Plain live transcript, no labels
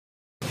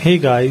Hey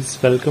guys,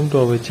 welcome to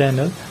our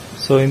channel.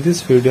 So in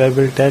this video I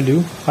will tell you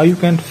how you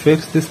can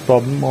fix this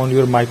problem on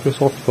your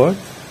Microsoft Word.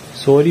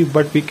 Sorry,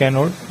 but we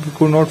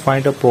could not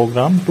find a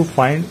program to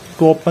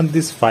open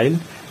this file.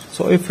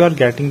 So if you are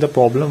getting the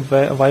problem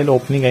while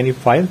opening any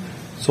file,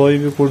 sorry,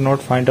 we could not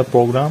find a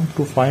program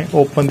to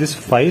open this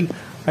file.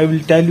 I will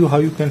tell you how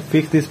you can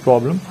fix this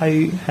problem.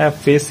 I have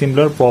faced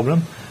similar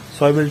problem,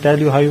 so I will tell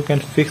you how you can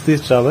fix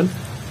this trouble.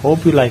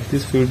 Hope you like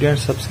this video and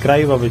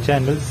subscribe our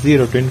channel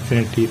Zero to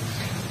Infinity.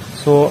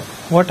 So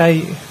what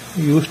I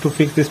used to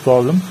fix this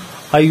problem,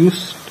 I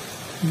used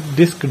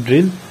disk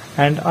drill,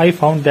 and I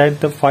found that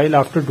the file,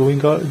 after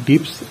doing a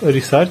deep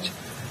research,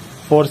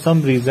 for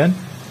some reason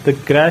the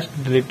crash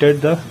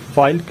deleted the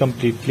file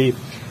completely,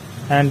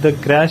 and the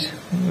crash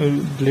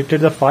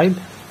deleted the file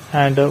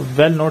and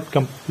well, not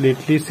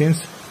completely,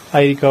 since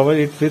I recovered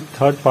it with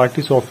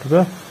third-party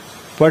software,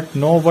 but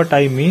know what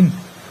I mean.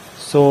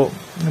 So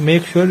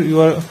make sure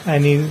your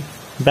any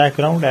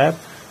background app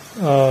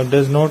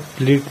does not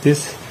delete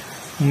this,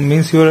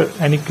 means your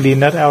any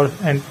cleaner or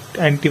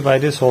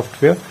antivirus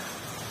software,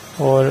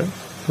 or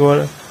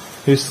your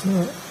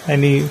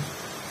any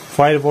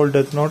firewall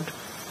does not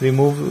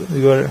remove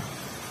your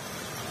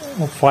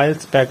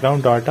file's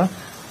background data,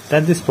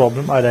 then this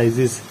problem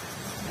arises.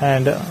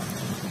 And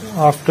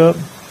after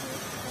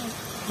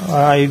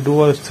I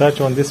do a search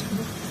on this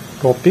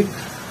topic,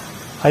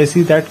 I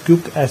see that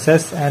quick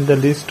access and the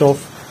list of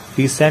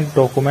recent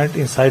document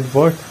inside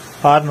Word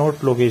are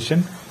not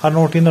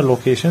in a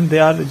location. They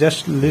are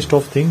just list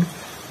of things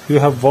you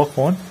have worked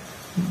on.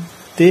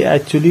 The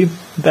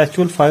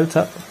actual files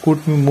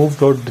could be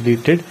moved or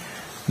deleted.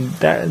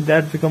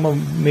 That become a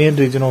main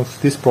reason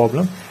of this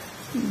problem.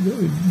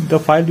 The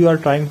file you are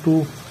trying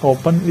to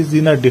open is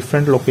in a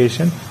different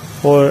location,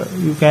 or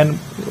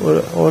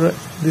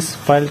this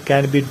file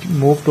can be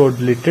moved or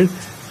deleted.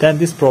 Then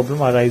this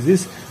problem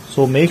arises.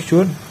 So make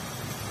sure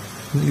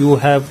you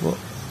have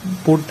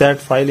put that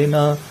file in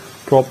a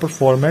proper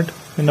format,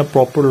 in a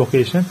proper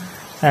location,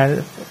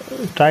 and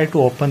try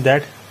to open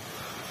that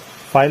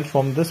file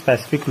from the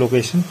specific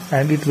location,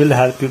 and it will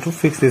help you to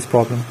fix this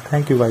problem.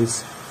 Thank you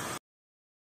guys.